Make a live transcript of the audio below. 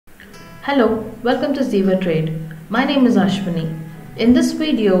Hello, welcome to Zeva Trade. My name is Ashwini. In this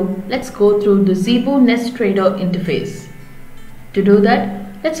video, let's go through the Zebull Smart Trader interface. To do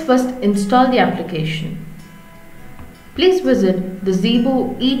that, let's first install the application. Please visit the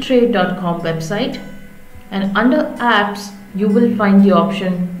zebull.com website and under apps, you will find the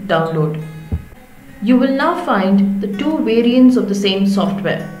option download. You will now find the two variants of the same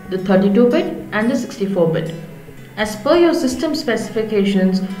software, the 32-bit and the 64-bit. As per your system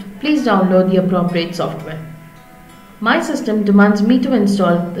specifications, please download the appropriate software. My system demands me to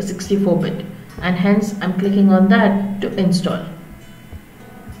install the 64-bit and hence I'm clicking on that to install.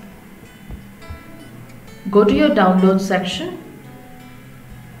 Go to your download section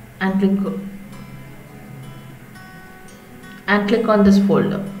and click on this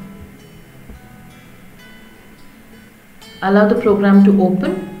folder. Allow the program to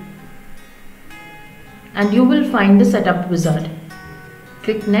open and you will find the setup wizard.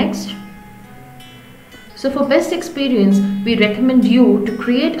 Click next. So for best experience, we recommend you to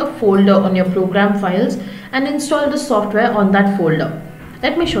create a folder on your program files and install the software on that folder.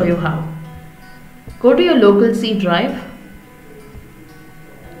 Let me show you how. Go to your local C drive.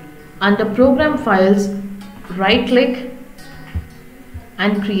 Under program files, right click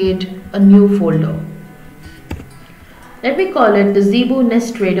and create a new folder. Let me call it the Zebull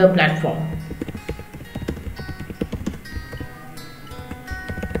Smart Trader platform.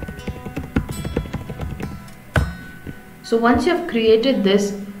 So once you have created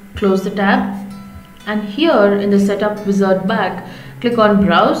this, close the tab and here in the setup wizard back, click on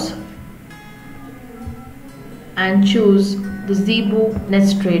browse and choose the Zebull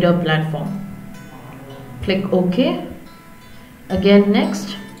Smart Trader platform. Click OK, again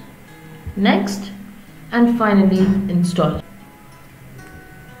next, next and finally install.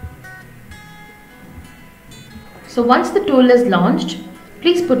 So once the tool is launched,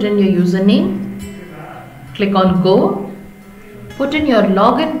 please put in your username, click on go. Put in your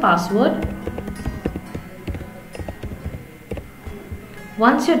login password.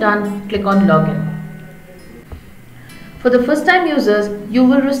 Once you're done, click on login. For the first time users, you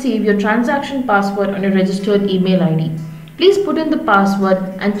will receive your transaction password on your registered email ID. Please put in the password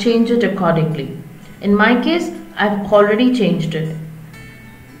and change it accordingly. In my case, I've already changed it.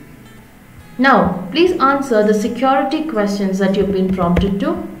 Now, please answer the security questions that you've been prompted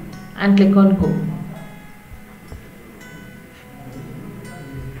to and click on go.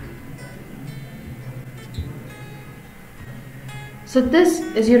 So this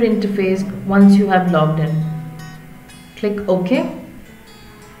is your interface once you have logged in. Click OK.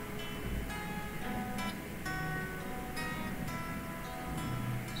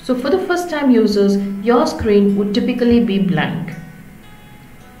 So for the first time users, your screen would typically be blank.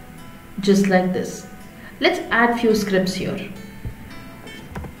 Just like this. Let's add few scripts here.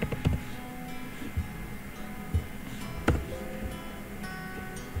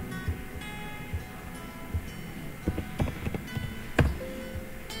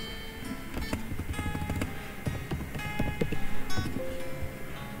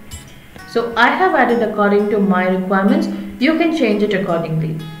 So I have added according to my requirements. You can change it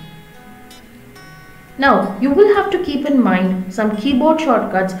accordingly. Now you will have to keep in mind some keyboard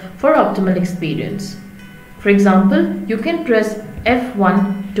shortcuts for optimal experience. For example, you can press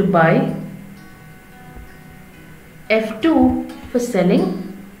F1 to buy, F2 for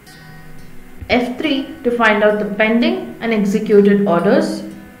selling, F3 to find out the pending and executed orders.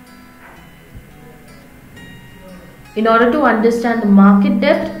 In order to understand the market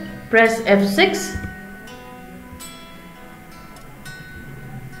depth, press F6.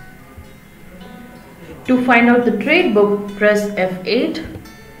 To find out the trade book, press F8.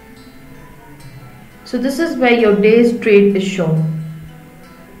 So this is where your day's trade is shown.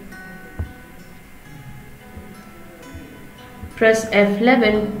 Press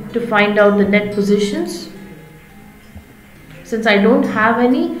F11 to find out the net positions. Since I don't have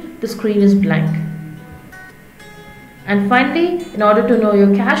any, the screen is blank. And finally, in order to know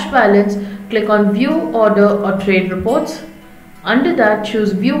your cash balance, click on View Order or Trade Reports. Under that,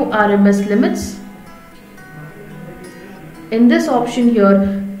 choose View RMS Limits. In this option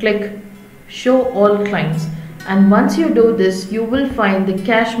here, click Show All Clients. And once you do this, you will find the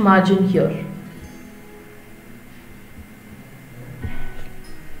cash margin here.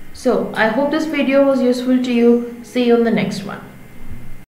 So, I hope this video was useful to you. See you in the next one.